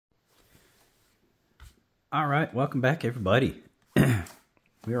All right, welcome back, everybody.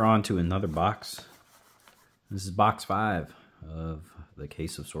 We're on to another box. This is box 5 of the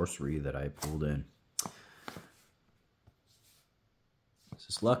case of sorcery that I pulled in. This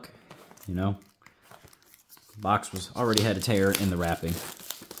is luck, you know. The box was already had a tear in the wrapping.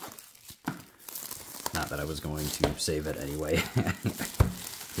 Not that I was going to save it anyway.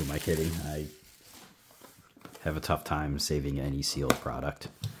 Who am I kidding? I have a tough time saving any sealed product.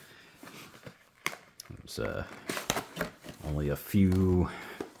 There's only a few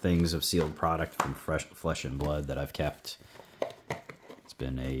things of sealed product from Flesh and Blood that I've kept. It's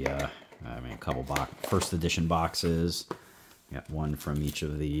been a couple first edition boxes. I got one from each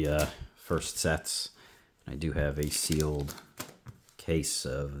of the first sets. I do have a sealed case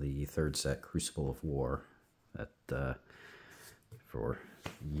of the third set, Crucible of War, that for a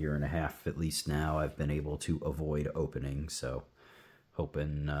year and a half at least now I've been able to avoid opening. So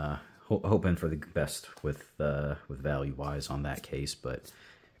hoping for the best with value wise on that case, but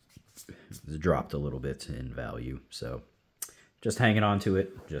it's dropped a little bit in value. So just hanging on to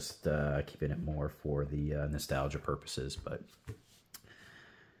it, just keeping it more for the nostalgia purposes. But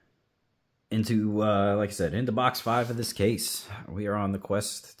into, like I said, into box 5 of this case, we are on the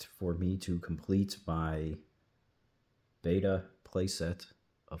quest for me to complete my beta playset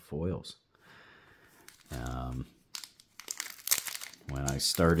of foils. When I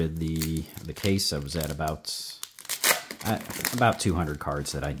started the case, I was at about 200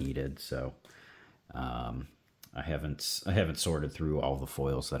 cards that I needed. So I haven't sorted through all the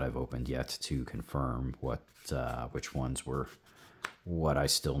foils that I've opened yet to confirm which ones were what I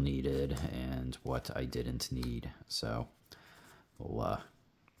still needed and what I didn't need. So I'll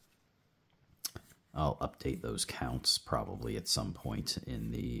update those counts probably at some point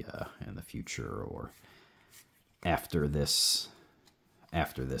in the future, or after this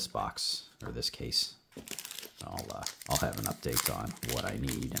box or this case. I'll have an update on what I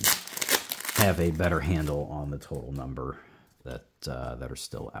need and have a better handle on the total number that are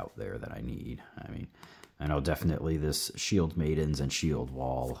still out there that I need. I mean, I know definitely this Shield Maidens and Shield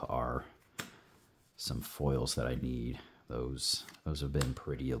Wall are some foils that I need. Those have been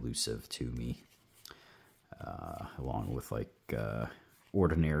pretty elusive to me, along with like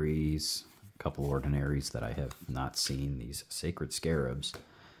ordinaries. Couple ordinaries that I have not seen. These Sacred Scarabs,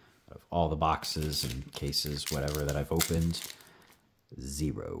 of all the boxes and cases, whatever that I've opened,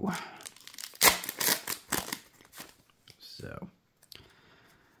 0. So,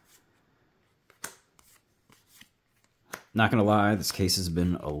 not gonna lie, this case has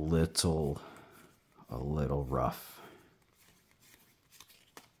been a little rough.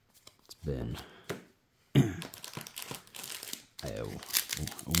 It's been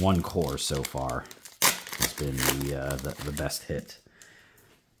one core so far has been the best hit.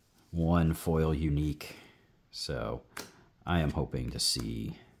 One foil unique. So I am hoping to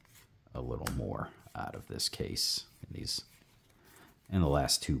see a little more out of this case in the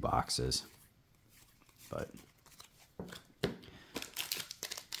last 2 boxes. But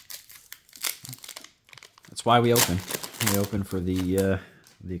that's why we open. We open for the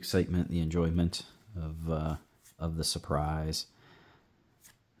excitement, the enjoyment of the surprise,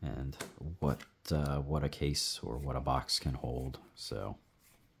 and what a case or what a box can hold. So,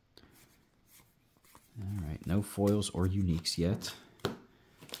 all right, no foils or uniques yet. I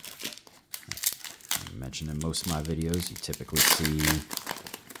mentioned in most of my videos, you typically see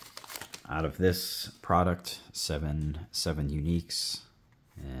out of this product 7 uniques.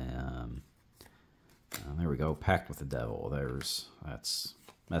 There we go, Pact with the Devil. That's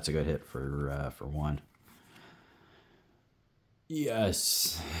a good hit for one.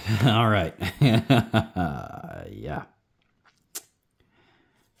 Yes. All right. Yeah.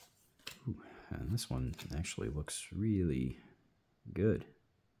 Ooh, and this one actually looks really good.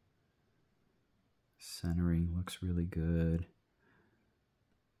 Centering looks really good.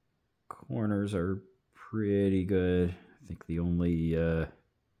 Corners are pretty good. I think the only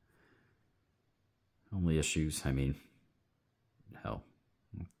issues, I mean, hell,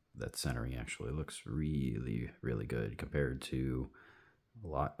 that centering actually looks really, really good compared to a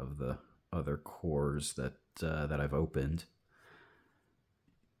lot of the other cores that I've opened.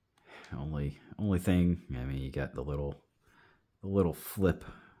 Only thing, I mean, you got the little flip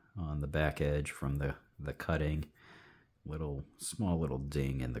on the back edge from the cutting, small little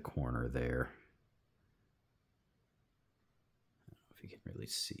ding in the corner there. I don't know if you can really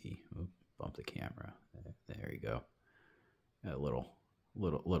see. Oh, bump the camera. There you go. Got a little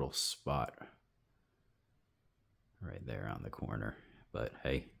spot right there on the corner. But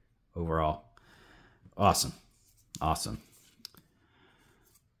hey, overall, awesome.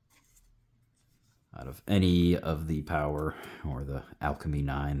 Out of any of the Power or the Alchemy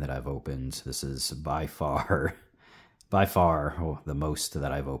 9 that I've opened, this is by far the most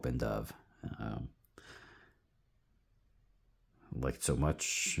that I've opened of. Liked so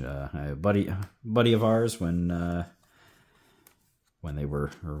much. A buddy of ours, when the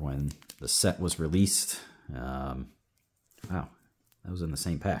set was released. Wow, that was in the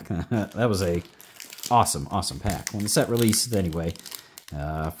same pack. That was a awesome pack. When the set released, anyway,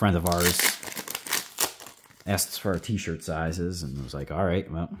 a friend of ours asked us for our t-shirt sizes, and was like, all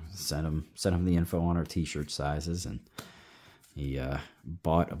right, well, send him the info on our t-shirt sizes, and he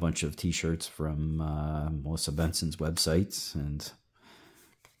bought a bunch of t-shirts from Melissa Benson's websites and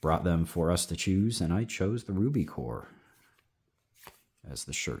brought them for us to choose, and I chose the Ruby Core as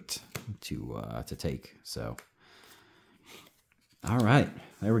the shirt to take. So, all right,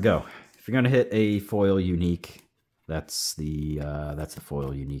 there we go. If you're gonna hit a foil unique, that's the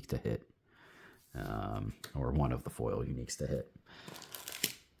foil unique to hit, or one of the foil uniques to hit.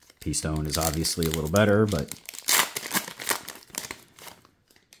 P-Stone is obviously a little better, but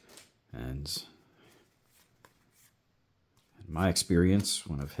and in my experience,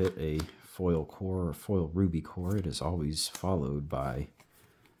 when I've hit a foil core or foil ruby core, it is always followed by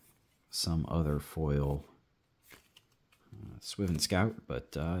some other foil Swiven Scout,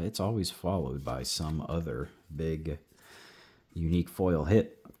 but it's always followed by some other big unique foil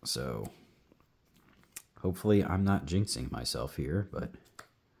hit. So hopefully I'm not jinxing myself here, but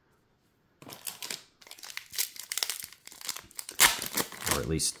or at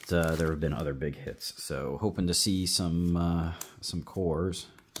least there have been other big hits. So hoping to see some cores.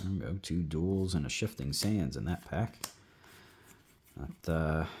 There we go, 2 duels and a Shifting Sands in that pack.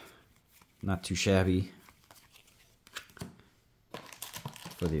 Not too shabby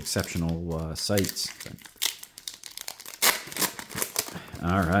for the exceptional sights.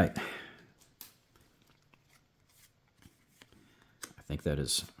 All right. I think that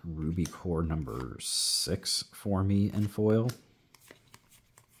is Ruby Core number 6 for me in foil.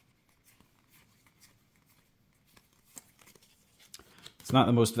 It's not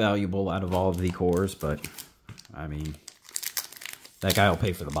the most valuable out of all of the cores, but I mean, that guy will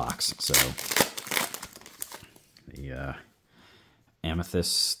pay for the box. So the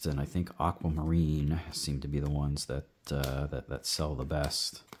Amethyst and I think Aquamarine seem to be the ones that that sell the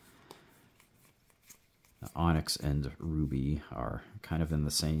best. The Onyx and Ruby are kind of in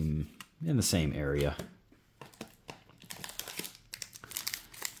the same area.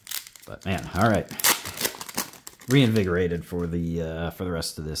 But man, all right, reinvigorated for the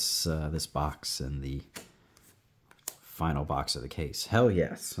rest of this this box and the final box of the case. Hell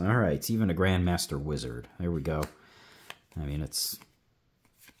yes! All right, it's even a Grandmaster Wizard. There we go. I mean, it's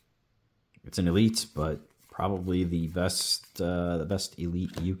an elite, but probably the best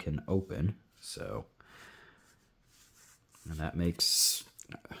elite you can open. So, and that makes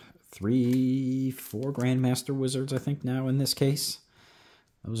 3, 4 Grandmaster Wizards, I think, now in this case.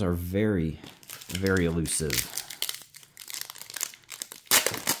 Those are very, very elusive.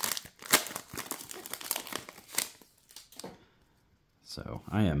 So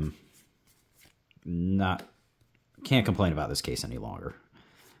I am can't complain about this case any longer.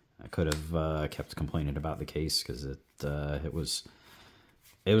 I could have kept complaining about the case because it was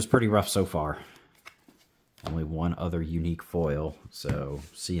pretty rough so far. Only one other unique foil, so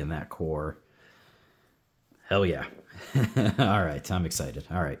seeing that core, hell yeah! All right, I'm excited.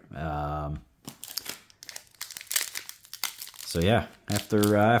 All right, so yeah,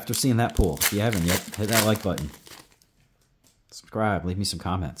 after seeing that pool, if you haven't yet, hit that like button, subscribe, leave me some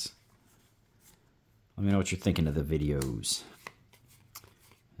comments. Let me know what you're thinking of the videos.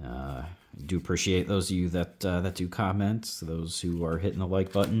 I do appreciate those of you that do comment, those who are hitting the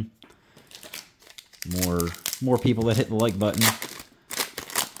like button. More people that hit the like button,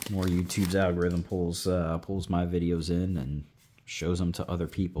 more YouTube's algorithm pulls my videos in and shows them to other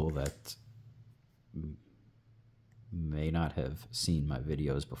people that may not have seen my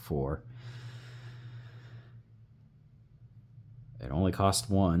videos before. It only cost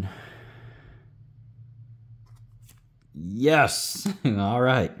 1. Yes! All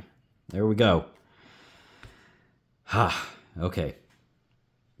right. There we go. Okay.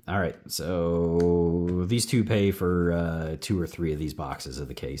 All right. So these two pay for 2 or 3 of these boxes of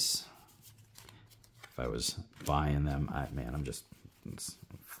the case. If I was buying them, I'm just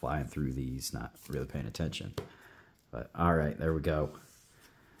flying through these, not really paying attention. But all right, there we go.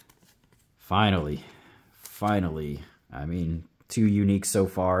 Finally. I mean, 2 unique so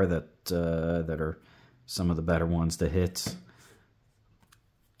far that are some of the better ones to hit.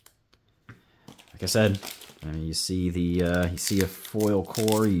 Like I said, I mean, you see a foil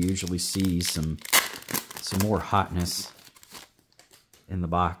core, you usually see some some more hotness in the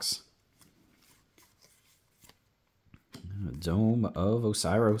box. Dome of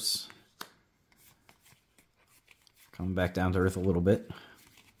Osiris. Coming back down to earth a little bit.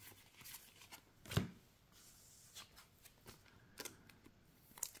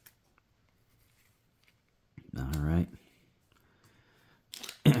 All right.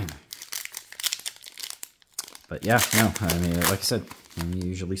 But yeah, no, I mean, like I said, you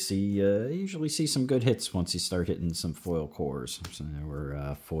usually see some good hits once you start hitting some foil cores. So there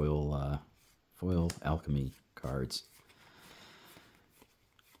were foil alchemy cards.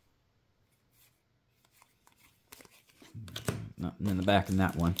 Nothing in the back in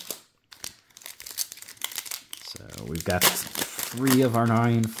that one. So we've got 3 of our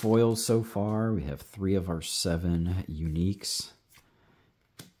 9 foils so far. We have 3 of our 7 uniques.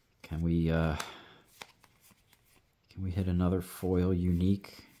 Can we hit another foil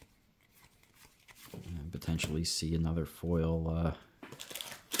unique and potentially see another foil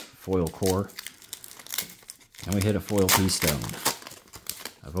core? Can we hit a foil pea stone?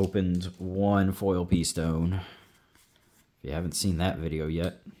 I've opened 1 foil pea stone. If you haven't seen that video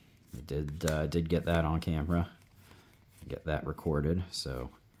yet, I did get that on camera, get that recorded.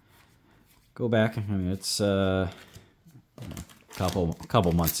 So go back. I mean, it's a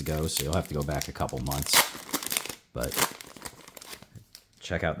couple months ago, so you'll have to go back a couple months. But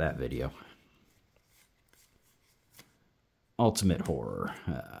check out that video. Ultimate Horror.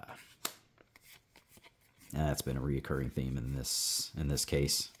 That's been a reoccurring theme in this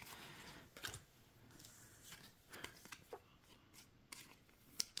case.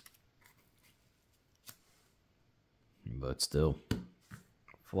 But still,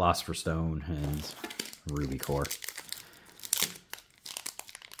 Philosopher's Stone and Ruby Core.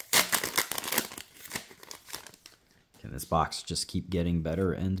 Can this box just keep getting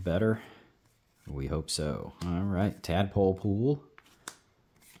better and better? We hope so. All right, Tadpole Pool.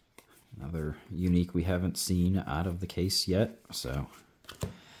 Another unique we haven't seen out of the case yet. So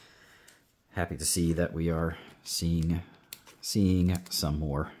happy to see that we are seeing some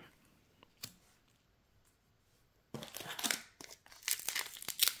more.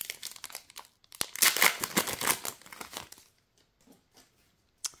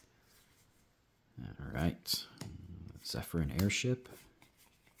 Right, Zephyrin Airship.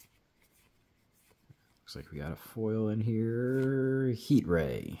 Looks like we got a foil in here. Heat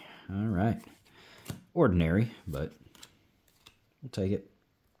Ray. All right. Ordinary, but we'll take it.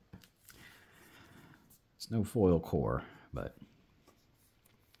 It's no foil core, but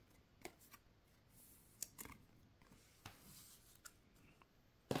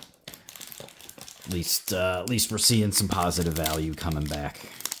at least we're seeing some positive value coming back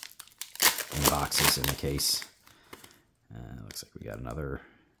in boxes in the case. Looks like we got another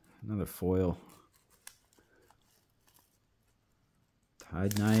foil.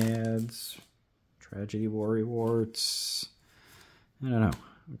 Tide Naiads, Tragedy Warriors. I don't know.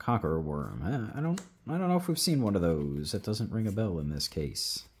 Conqueror Worm. I don't know if we've seen one of those. That doesn't ring a bell in this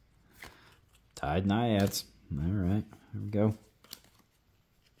case. Tide Naiads. All right, there we go.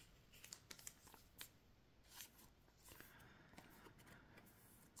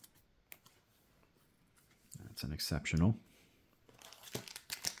 That's an exceptional.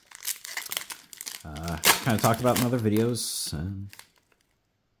 Kind of talked about in other videos.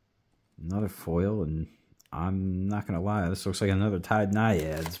 Another foil, and I'm not going to lie, this looks like another Tide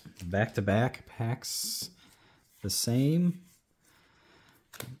Naiads. Back-to-back packs the same.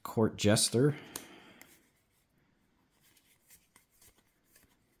 Court Jester.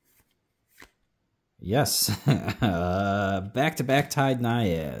 Yes. Back-to-back Tide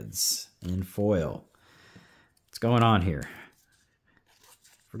Naiads in foil. What's going on here?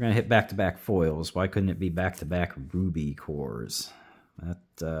 If we're going to hit back-to-back foils, why couldn't it be back-to-back Ruby cores?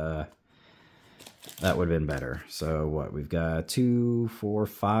 That would have been better. So what? We've got 2, 4,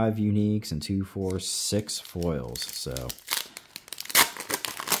 5 uniques and 2, 4, 6 foils. So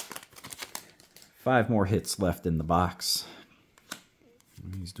 5 more hits left in the box.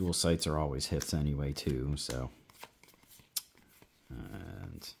 These dual sights are always hits anyway too. So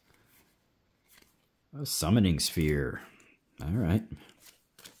and a Summoning Sphere. All right.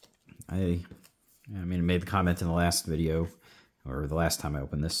 I mean, I made the comment in the last video, or the last time I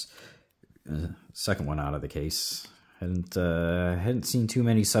opened this. Second one out of the case. Hadn't seen too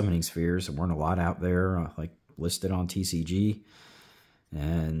many Summoning Spheres. There weren't a lot out there, like listed on TCG,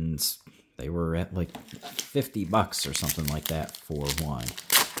 and they were at like $50 or something like that for one.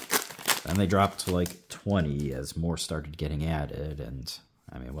 And they dropped to like 20 as more started getting added, and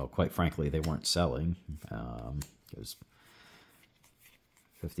I mean, well, quite frankly, they weren't selling. It was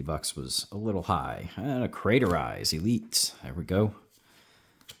 $50 was a little high. And a Craterize Elite. There we go.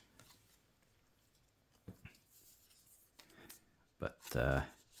 But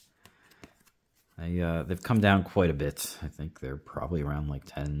they've come down quite a bit. I think they're probably around like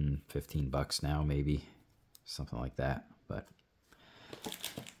 10, $15 now, maybe. Something like that. But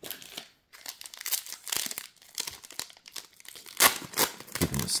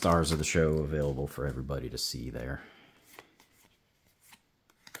keeping the stars of the show available for everybody to see there.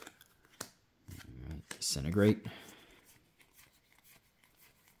 All right, disintegrate.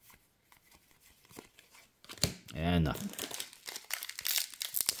 And nothing.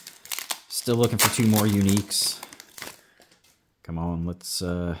 Still looking for 2 more uniques. Come on, let's,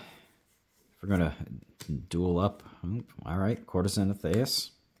 if we're gonna duel up. Oh, all right, Courtesan Atheus.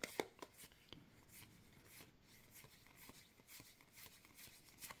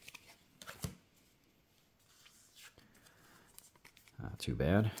 Not too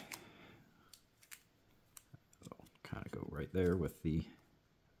bad. I'll kind of go right there with the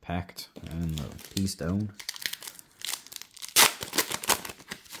Pact and the P-Stone.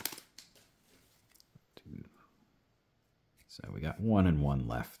 So we got 1 and 1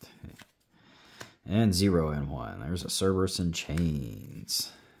 left. And 0 and 1. There's a Cerberus in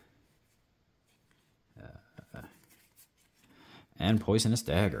Chains. And Poisonous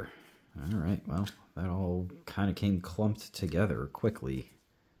Dagger. Alright, well, that all kind of came clumped together quickly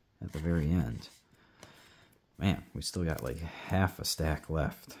at the very end. Man, we still got like half a stack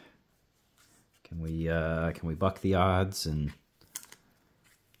left. Can we buck the odds and...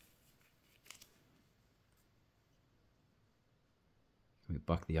 We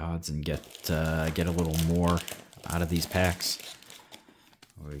buck the odds and get a little more out of these packs.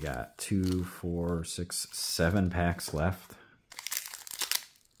 We got 2, 4, 6, 7 packs left.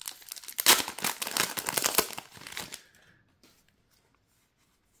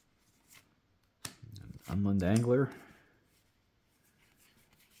 Unland Angler.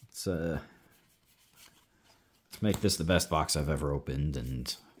 Let's make this the best box I've ever opened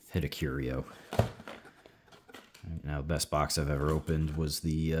and hit a curio. Now, the best box I've ever opened was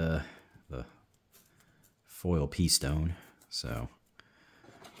the foil P-Stone, so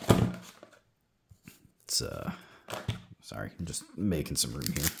it's sorry, I'm just making some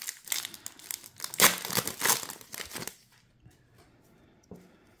room here.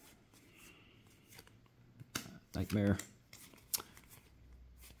 Nightmare.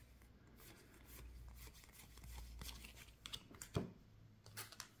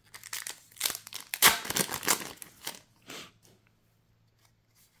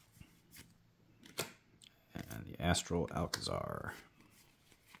 Astral Alcazar.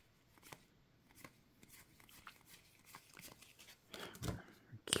 We're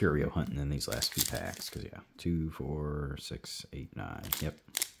curio hunting in these last few packs because, yeah, 2, 4, 6, 8, 9. Yep.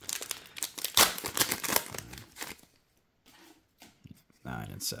 9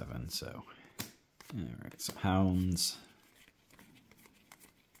 and 7. So, all right, some Hounds.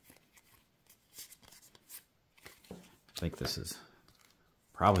 I think this is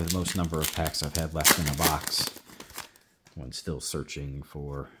probably the most number of packs I've had left in a box when still searching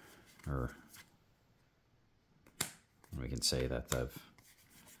for, or we can say that I've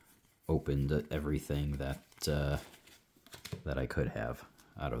opened everything that that I could have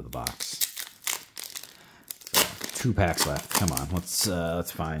out of the box. So, 2 packs left. Come on, let's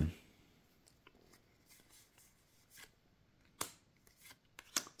find.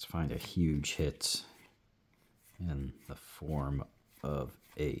 Let's find a huge hit in the form of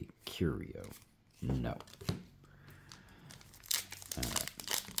a curio. No.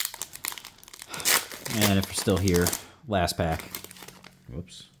 And if you're still here, last pack.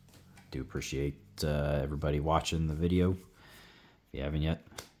 Whoops. Do appreciate everybody watching the video. If you haven't yet,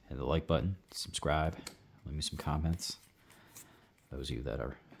 hit the like button, subscribe, leave me some comments. Those of you that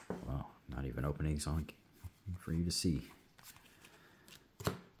are, well, not even openings on for you to see.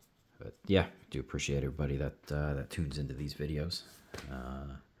 But yeah, do appreciate everybody that that tunes into these videos.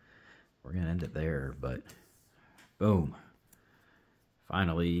 We're gonna end it there, but boom!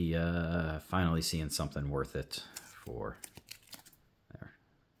 Finally, finally seeing something worth it for there.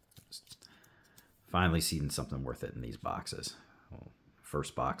 Just finally seeing something worth it in these boxes. Well,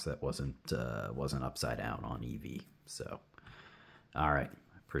 first box that wasn't upside down on EV. So, all right,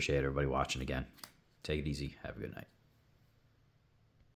 appreciate everybody watching again. Take it easy. Have a good night.